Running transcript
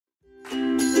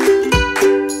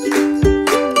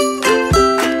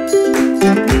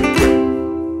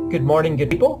Good morning, good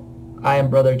people. I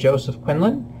am Brother Joseph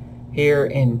Quinlan here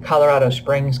in Colorado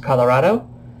Springs, Colorado.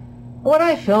 When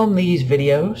I film these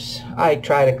videos, I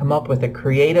try to come up with a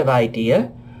creative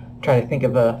idea, try to think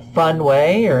of a fun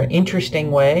way or an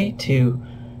interesting way to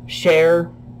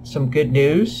share some good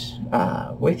news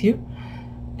with you.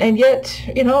 And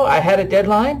yet, I had a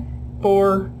deadline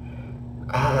for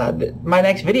my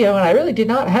next video, and I really did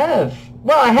not have,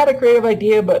 I had a creative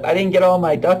idea, but I didn't get all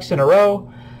my ducks in a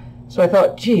row. So I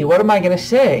thought, gee, what am I going to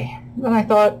say? And I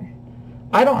thought,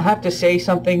 I don't have to say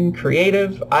something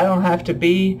creative. I don't have to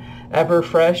be ever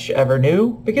fresh, ever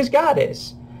new, because God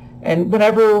is. And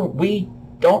whenever we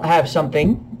don't have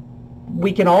something,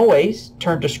 we can always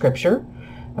turn to Scripture,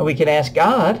 and we can ask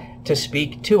God to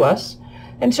speak to us.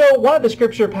 And so one of the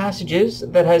Scripture passages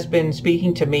that has been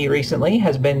speaking to me recently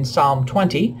has been Psalm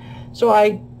 20. So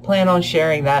I plan on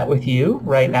sharing that with you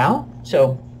right now.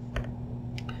 So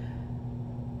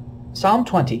Psalm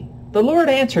 20. The Lord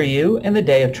answer you in the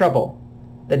day of trouble.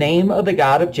 The name of the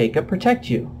God of Jacob protect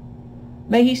you.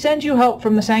 May he send you help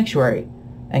from the sanctuary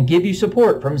and give you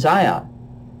support from Zion.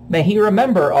 May he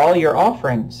remember all your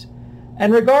offerings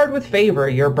and regard with favor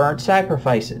your burnt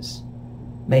sacrifices.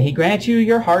 May he grant you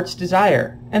your heart's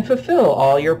desire and fulfill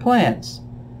all your plans.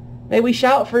 May we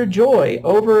shout for joy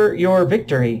over your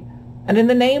victory and in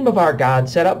the name of our God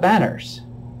set up banners.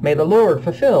 May the Lord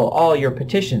fulfill all your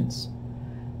petitions.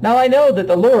 Now I know that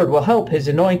the Lord will help his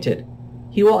anointed.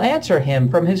 He will answer him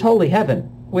from his holy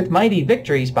heaven, with mighty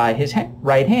victories by his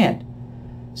right hand.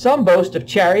 Some boast of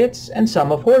chariots and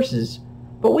some of horses,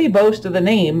 but we boast of the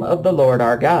name of the Lord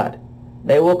our God.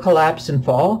 They will collapse and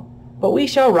fall, but we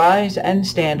shall rise and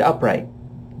stand upright.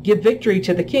 Give victory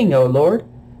to the King, O Lord.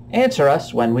 Answer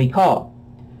us when we call.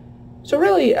 So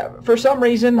really, for some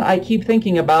reason, I keep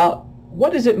thinking about,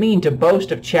 what does it mean to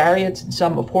boast of chariots and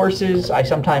some of horses? I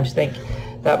sometimes think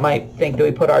that might think that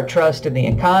we put our trust in the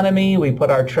economy, we put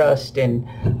our trust in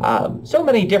so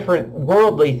many different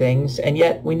worldly things, and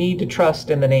yet we need to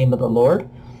trust in the name of the Lord.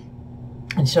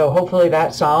 And so hopefully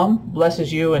that psalm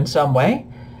blesses you in some way,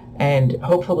 and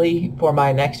hopefully for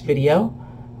my next video,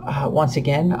 once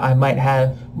again, I might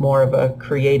have more of a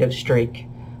creative streak.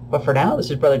 But for now, this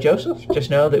is Brother Joseph.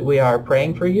 Just know that we are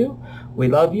praying for you, we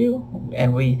love you,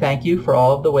 and we thank you for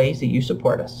all of the ways that you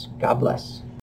support us. God bless.